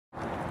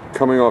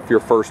coming off your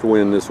first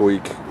win this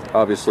week.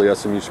 Obviously,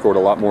 SMU scored a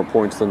lot more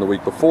points than the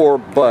week before,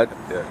 but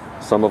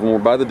some of them were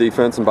by the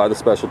defense and by the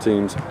special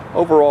teams.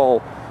 Overall,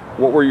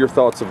 what were your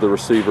thoughts of the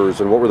receivers,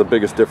 and what were the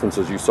biggest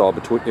differences you saw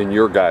in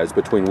your guys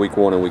between week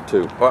 1 and week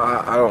 2? Well,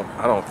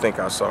 I don't think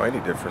I saw any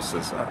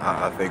differences.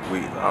 I think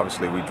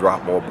we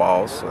dropped more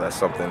balls, so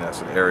that's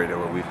an area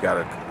that we've got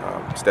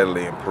to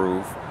steadily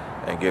improve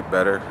and get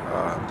better.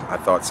 I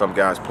thought some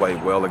guys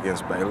played well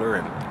against Baylor,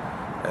 and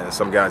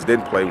some guys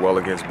didn't play well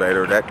against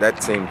Baylor.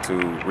 That seemed to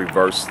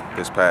reverse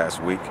this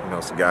past week. You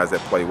know, some guys that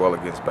played well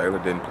against Baylor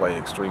didn't play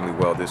extremely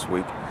well this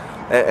week.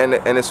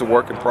 And it's a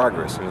work in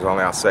progress. It was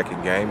only our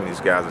second game, and these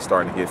guys are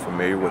starting to get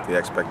familiar with the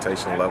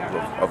expectation level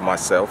of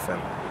myself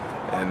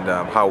and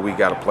how we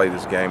got to play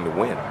this game to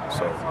win.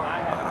 So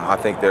I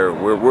think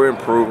we're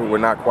improving. We're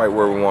not quite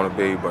where we want to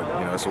be, but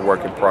you know, it's a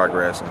work in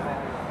progress.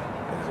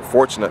 And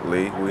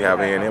fortunately, we have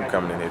A&M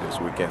coming in here this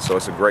weekend, so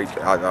it's a great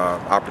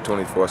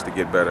opportunity for us to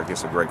get better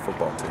against a great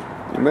football team.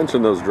 You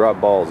mentioned those drop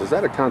balls. Is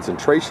that a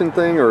concentration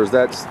thing, or is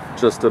that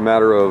just a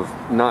matter of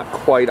not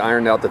quite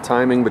ironed out the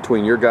timing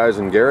between your guys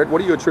and Garrett? What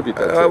do you attribute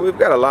that to? We've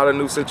got a lot of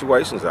new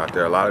situations out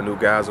there. A lot of new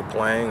guys are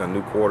playing, a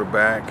new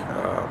quarterback,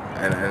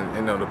 and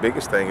you know, the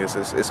biggest thing is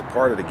it's a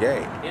part of the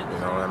game. You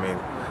know, I mean,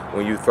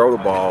 when you throw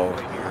the ball,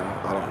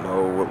 I don't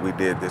know what we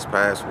did this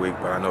past week,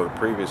 but I know the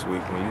previous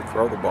week, when you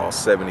throw the ball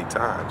 70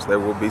 times, there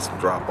will be some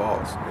drop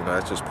balls. You know,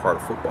 that's just part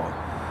of football.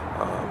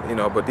 You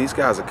know, but these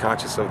guys are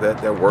conscious of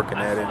that. They're working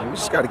at it, and we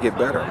just got to get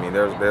better. I mean,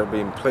 there'll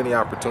be plenty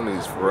of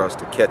opportunities for us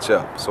to catch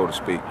up, so to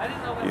speak,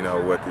 you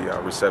know, with the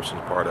reception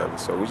part of it.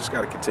 So we just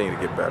got to continue to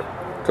get better.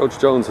 Coach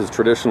Jones has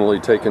traditionally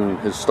taken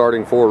his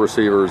starting 4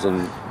 receivers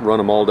and run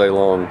them all day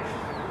long.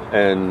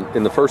 And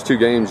in the first 2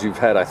 games, you've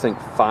had, I think,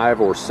 5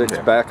 or 6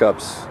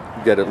 backups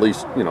get at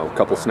least, you know, a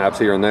couple snaps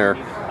here and there.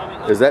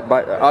 Is that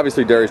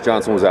obviously Darius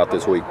Johnson was out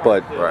this week,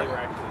 but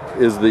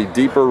is the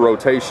deeper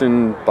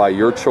rotation by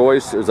your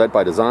choice? Is that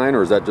by design,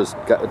 or is that just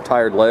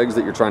tired legs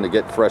that you're trying to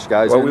get fresh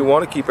guys in? Well, we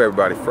want to keep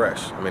everybody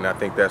fresh. I mean, I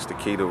think that's the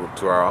key to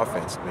our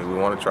offense. I mean, we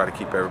want to try to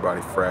keep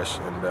everybody fresh,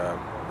 and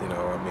you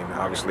know, I mean,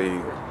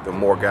 obviously, the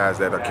more guys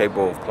that are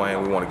capable of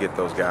playing, we want to get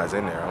those guys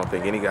in there. I don't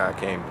think any guy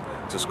came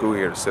to school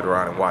here to sit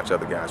around and watch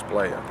other guys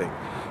play. I think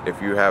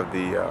if you have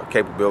the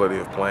capability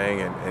of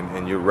playing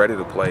and you're ready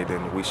to play,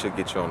 then we should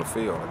get you on the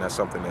field. And that's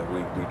something that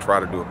we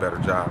try to do a better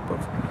job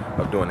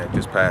of doing that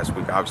this past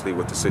week. Obviously,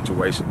 with the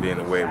situation being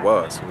the way it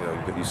was, you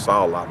know, you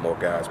saw a lot more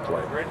guys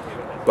play.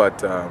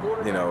 But,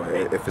 you know,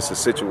 if it's a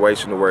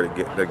situation where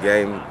the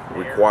game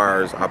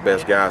requires our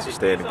best guys to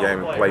stay in the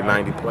game and play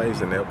 90 plays,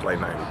 then they'll play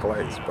 90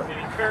 plays. But,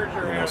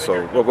 you know,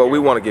 so but we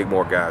want to get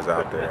more guys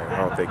out there. I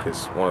don't think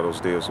it's one of those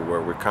deals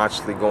where we're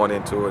consciously going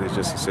into it. It's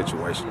just a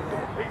situational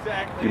deal.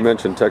 You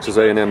mentioned Texas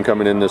A&M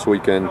coming in this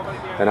weekend,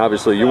 and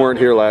obviously you weren't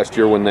here last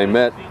year when they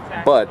met,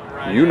 but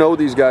you know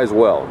these guys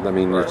well. I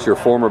mean, it's your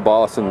former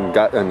boss and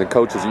the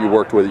coaches that you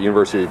worked with at the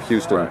University of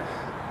Houston.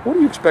 What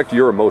do you expect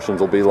your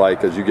emotions will be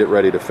like as you get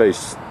ready to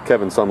face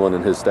Kevin Sumlin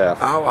and his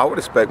staff? I would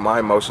expect my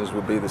emotions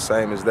would be the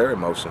same as their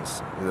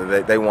emotions.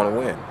 They want to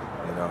win.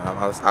 You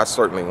know, I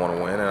certainly want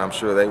to win, and I'm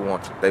sure they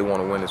want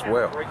to win as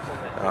well.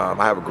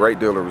 I have a great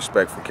deal of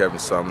respect for Kevin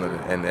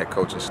Sumlin and their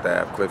coaching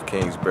staff, Cliff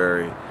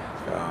Kingsbury,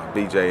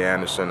 B.J.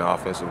 Anderson, the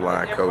offensive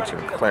line coach,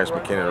 and Clarence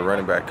McKinney, the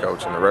running back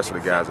coach, and the rest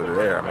of the guys that are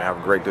there. I mean, I have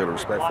a great deal of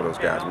respect for those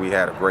guys. We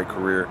had a great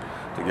career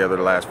together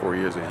the last 4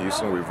 years in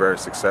Houston. We were very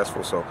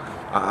successful, so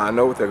I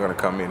know what they're going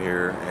to come in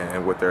here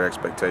and what their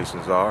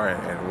expectations are,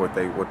 and what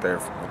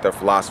their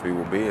philosophy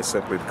will be is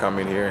simply to come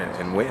in here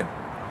and win.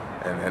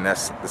 And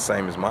that's the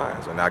same as mine,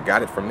 and I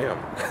got it from them.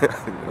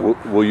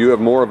 Will you have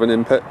more of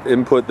an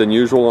input than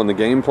usual on the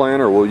game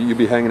plan, or will you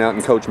be hanging out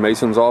in Coach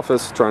Mason's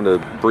office trying to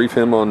brief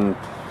him on,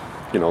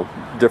 you know,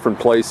 different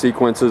play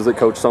sequences that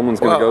Coach Sumlin's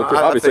going to go through?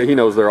 Obviously, he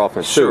knows their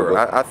offense too. Sure,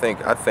 I think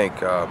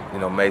you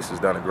know, Mason's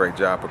done a great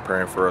job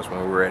preparing for us when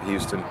we were at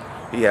Houston.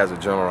 He has a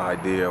general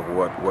idea of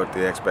what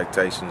the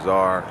expectations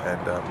are,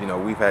 and you know,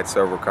 we've had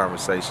several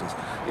conversations.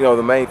 You know,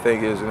 the main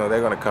thing is, you know, they're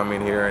going to come in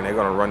here and they're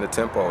going to run the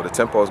tempo. The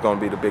tempo is going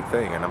to be the big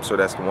thing, and I'm sure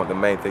that's the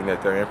main thing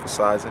that they're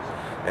emphasizing.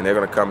 And they're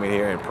going to come in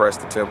here and press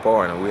the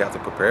tempo, and we have to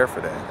prepare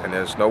for that. And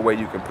there's no way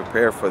you can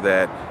prepare for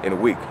that in a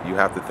week. You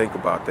have to think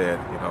about that.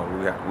 You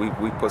know,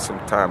 we put some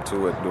time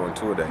to it during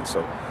tour days.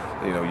 So,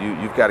 you know,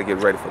 you've got to get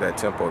ready for that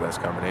tempo that's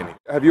coming in.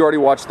 Have you already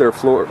watched their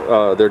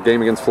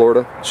game against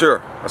Florida?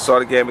 Sure. I saw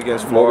the game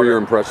against Florida. What were your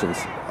impressions?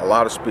 A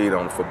lot of speed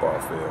on the football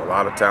field, a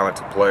lot of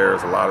talented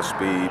players, a lot of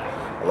speed,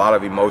 a lot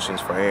of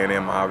emotions for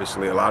A&M,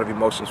 obviously, a lot of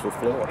emotions for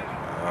Florida.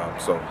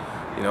 So,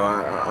 you know,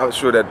 I'm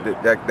sure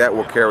that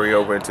will carry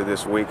over into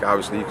this week.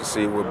 Obviously, you can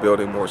see we're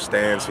building more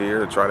stands here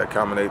to try to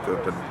accommodate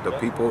the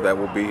people that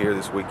will be here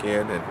this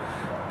weekend, and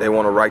they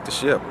want to right the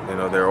ship. You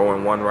know, they're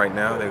 0-1 right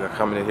now. They're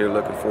coming in here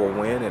looking for a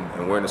win,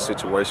 and we're in a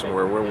situation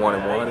where we're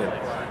 1-1,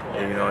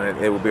 and you know,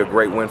 and it will be a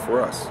great win for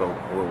us. So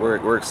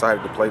we're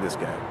excited to play this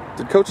game.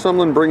 Did Coach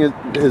Sumlin bring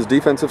his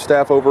defensive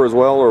staff over as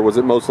well, or was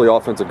it mostly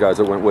offensive guys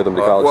that went with him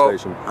to College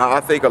Station? I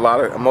think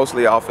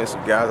mostly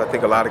offensive guys. I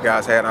think a lot of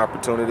guys had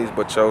opportunities,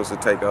 but chose to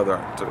take other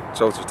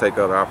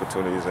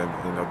opportunities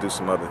and do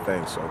some other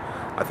things. So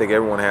I think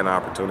everyone had an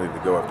opportunity to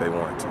go if they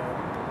wanted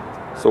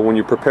to. So when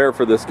you prepare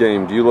for this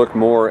game, do you look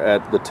more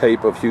at the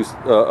tape of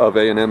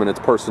A&M and its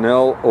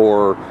personnel,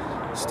 or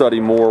study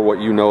more what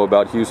you know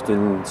about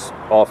Houston's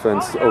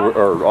offense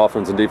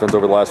and defense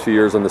over the last few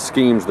years and the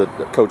schemes that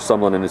Coach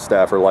Sumlin and his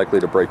staff are likely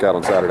to break out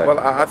on Saturday? Well,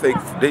 I think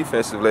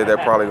defensively they're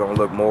probably going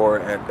to look more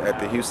at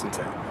the Houston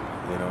tape,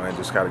 and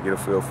just kind of get a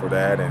feel for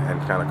that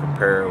and kind of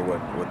compare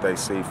what they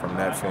see from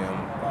that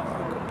film,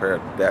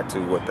 compare that to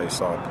what they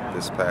saw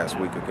this past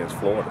week against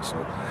Florida. So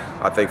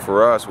I think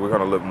for us, we're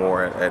going to look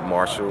more at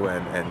Marshall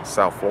and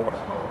South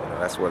Florida.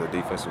 That's where the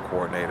defensive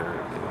coordinator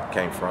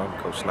came from,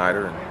 Coach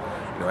Snyder, and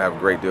I have a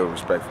great deal of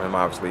respect for him.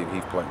 Obviously,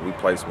 we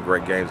played some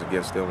great games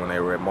against them when they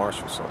were at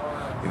Marshall. So,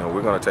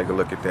 we're going to take a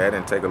look at that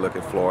and take a look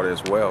at Florida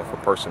as well for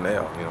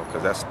personnel,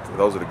 because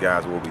those are the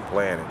guys we'll be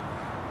playing,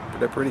 but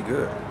they're pretty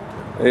good.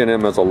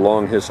 A&M has a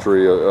long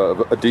history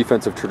of a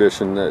defensive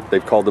tradition that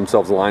they've called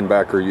themselves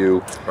linebacker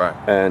U. Right.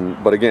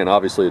 But again,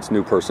 obviously, it's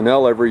new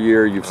personnel every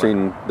year. You've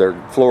seen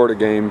their Florida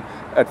game.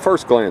 At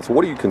first glance,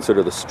 what do you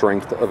consider the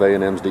strength of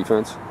A&M's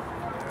defense?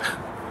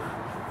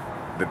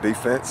 The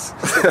defense.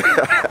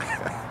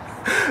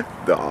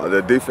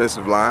 The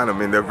defensive line,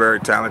 they're very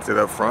talented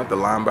up front. The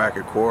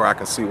linebacker core, I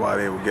can see why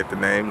they would get the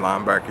name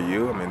linebacker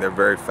U. They're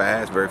very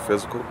fast, very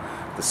physical.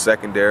 The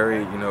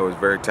secondary, is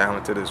very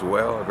talented as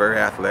well, very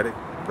athletic,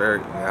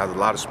 has a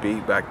lot of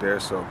speed back there.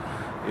 So,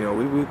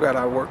 we've got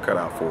our work cut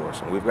out for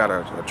us, and we've got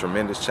a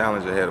tremendous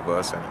challenge ahead of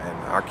us, and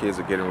our kids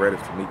are getting ready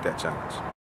to meet that challenge.